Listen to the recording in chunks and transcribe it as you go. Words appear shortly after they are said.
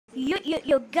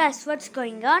You guess what's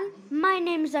going on? My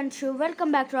name is Anshu.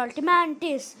 Welcome back to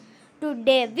Ultimantis.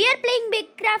 Today we are playing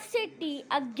Big Craft City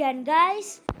again,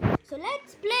 guys. So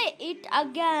let's play it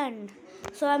again.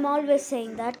 So I'm always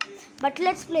saying that, but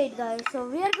let's play it, guys. So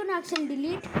we are gonna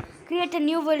actually create a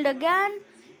new world again,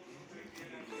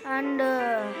 and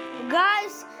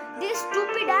guys, these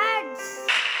stupid ads.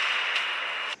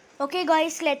 Okay,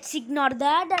 guys, let's ignore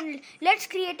that and let's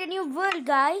create a new world,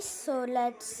 guys. So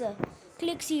let's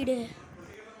click CD. H.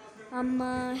 I'm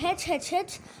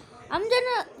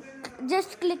gonna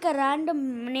just click a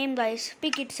random name, guys.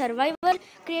 Pick it survival,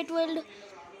 create world.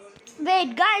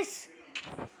 Wait, guys,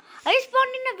 I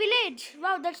spawned in a village.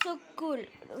 Wow, that's so cool.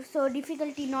 So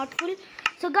difficulty not full.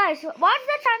 So guys, what's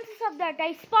the chances of that?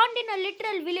 I spawned in a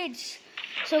literal village.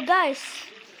 So guys,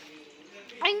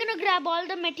 I'm gonna grab all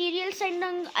the materials and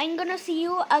I'm gonna see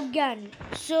you again.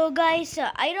 So guys,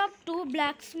 I robbed two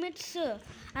blacksmiths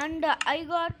and I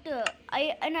got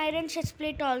an iron chest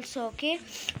plate also. Okay.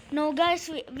 Now guys,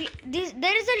 there is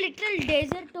a little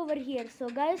desert over here. So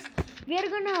guys, we are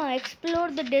gonna explore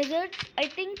the desert. I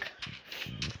think.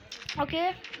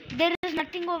 Okay. There is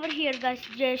nothing over here, guys.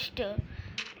 Just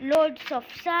loads of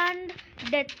sand,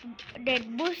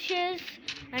 dead bushes,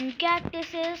 and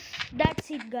cactuses. That's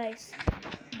it, guys.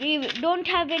 We don't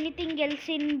have anything else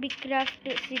in Big Craft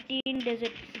City in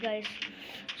deserts, guys.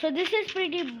 So this is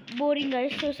pretty boring,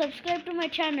 guys. So subscribe to my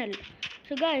channel.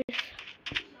 So guys,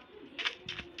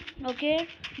 okay,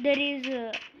 there is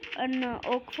an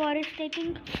oak forest, I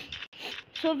think.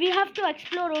 So we have to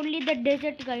explore only the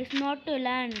desert, guys, not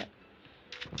land.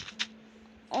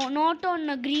 Oh, not on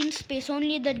a green space,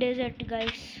 only the desert,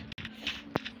 guys.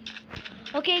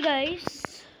 Okay, guys.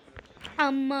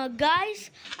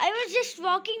 Guys, I was just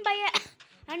walking by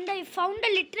and I found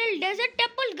a literal desert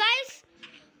temple, guys.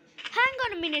 Hang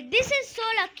on a minute. This is so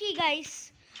lucky,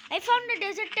 guys. I found a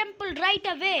desert temple right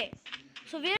away.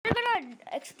 So we're gonna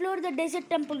explore the desert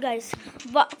temple, guys.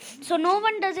 So no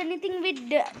one does anything with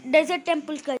desert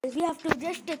temples, guys. We have to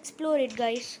just explore it,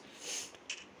 guys.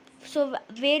 So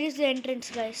where is the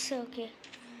entrance, guys?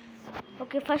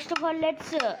 Okay, first of all,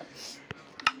 let's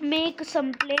make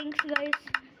some planks, guys.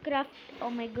 Craft.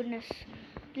 Oh my goodness.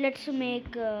 Let's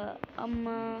make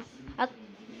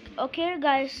okay,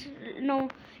 guys. No,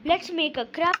 let's make a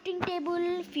crafting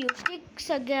table. Few sticks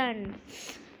again.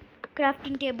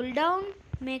 Crafting table down.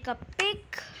 Make a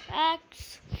pick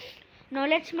axe. Now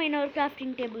let's mine our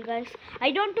crafting table, guys. I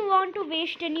don't want to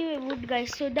waste any wood,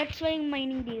 guys. So that's why I'm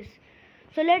mining these.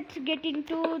 So let's get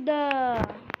into the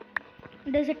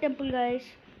desert temple, guys.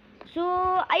 So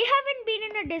I haven't been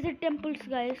in a desert temples,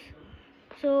 guys.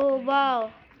 So wow.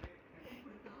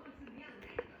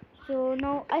 So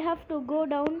now I have to go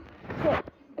down. So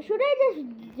should I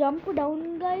just jump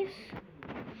down, guys?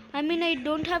 I mean, I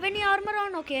don't have any armor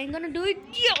on. Okay, I'm gonna do it.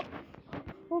 Yeah.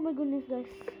 Oh my goodness, guys.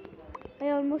 I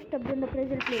almost stepped on the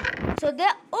pressure plate. So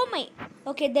there, oh my.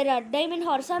 Okay, there are diamond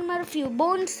horse armor, few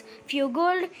bones, few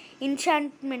gold,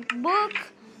 enchantment book.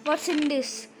 What's in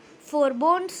this? 4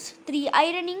 bones, 3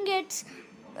 iron ingots,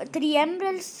 3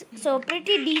 emeralds. So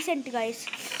pretty decent, guys.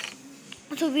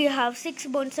 So we have 6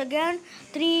 bones again,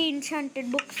 3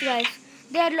 enchanted books, guys.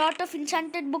 There are a lot of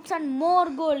enchanted books and more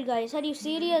gold, guys. Are you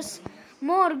serious?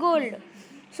 More gold.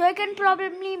 So I can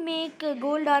probably make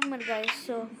gold armor, guys.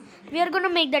 So we are gonna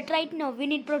make that right now. We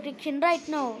need protection right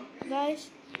now, guys.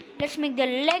 Let's make the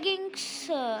leggings.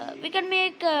 We can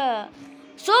make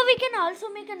so we can also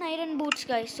make an iron boots,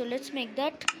 guys. So let's make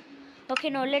that. Okay,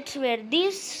 now let's wear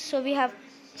these. So we have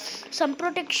some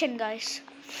protection, guys.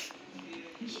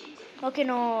 Okay,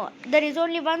 no, there is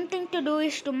only one thing to do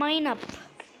is to mine up.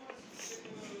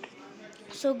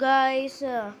 So guys,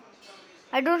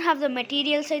 I don't have the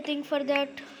materials, I think, for that,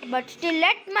 but still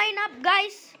let mine up,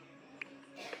 guys.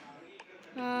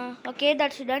 Okay,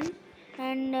 that's done.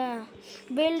 And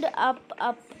build up.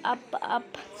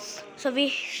 So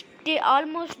we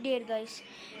almost there, guys.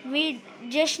 We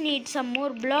just need some more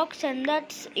blocks and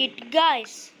that's it,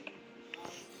 guys.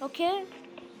 Okay,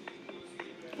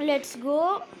 let's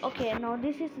go. Okay, now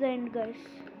this is the end, guys.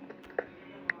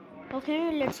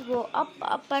 Okay, let's go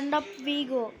up and up we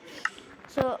go.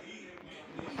 So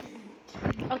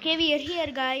okay, we are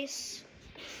here, guys.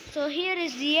 So here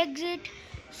is the exit.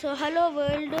 So hello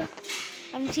world,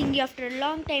 I'm seeing you after a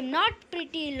long time, not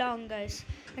pretty long, guys.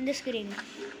 And the screen.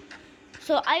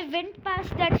 So I went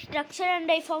past that structure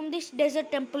and I found this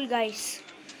desert temple, guys.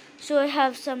 So I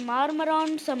have some armor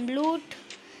on, some loot.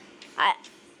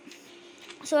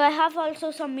 So I have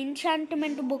also some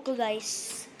enchantment book,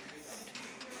 guys.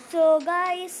 So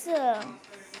guys,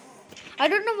 I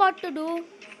don't know what to do.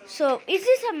 So is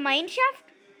this a mine shaft?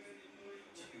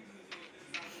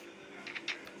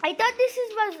 I thought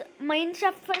was mine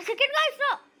shaft for a second, guys.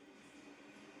 No.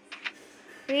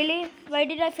 Really? Why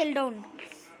did I fall down?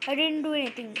 I didn't do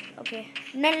anything. Okay.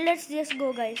 Now let's just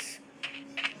go, guys.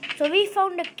 So we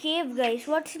found a cave, guys.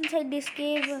 What's inside this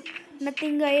cave?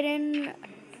 Nothing iron.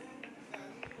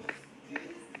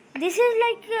 This is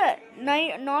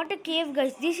like not a cave,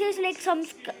 guys. This is like some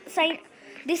sign.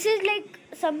 This is like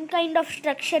some kind of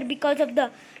structure because of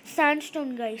the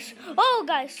sandstone, guys. Oh,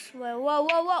 guys! Wow, wow,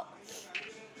 wow, wow!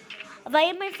 Why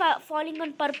am I falling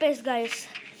on purpose, guys?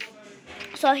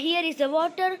 So here is the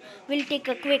water. We'll take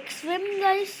a quick swim,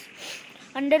 guys.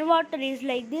 Underwater is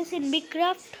like this in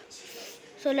Bigcraft.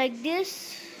 So like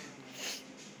this.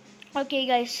 Okay,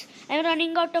 guys. I'm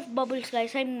running out of bubbles,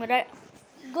 guys. I'm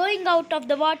going out of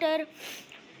the water.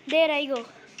 There I go.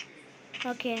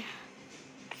 Okay.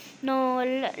 Now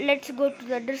let's go to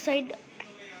the other side.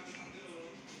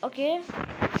 Okay.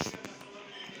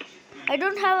 I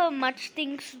don't have much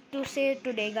things to say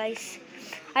today, guys.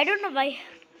 I don't know why.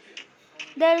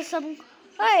 There are some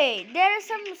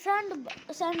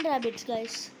sand rabbits,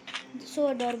 guys. So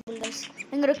adorable, guys.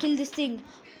 I'm gonna kill this thing.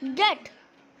 Get.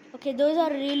 Okay, those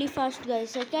are really fast,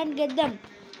 guys. I can't get them.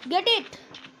 Get it.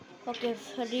 Okay,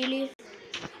 really.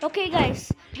 Okay,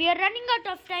 guys, we are running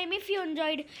out of time. If you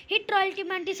enjoyed, hit Royalty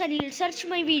Mantis and you'll search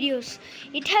my videos.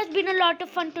 It has been a lot of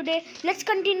fun today. Let's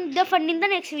continue the fun in the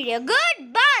next video.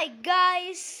 Goodbye,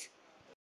 guys.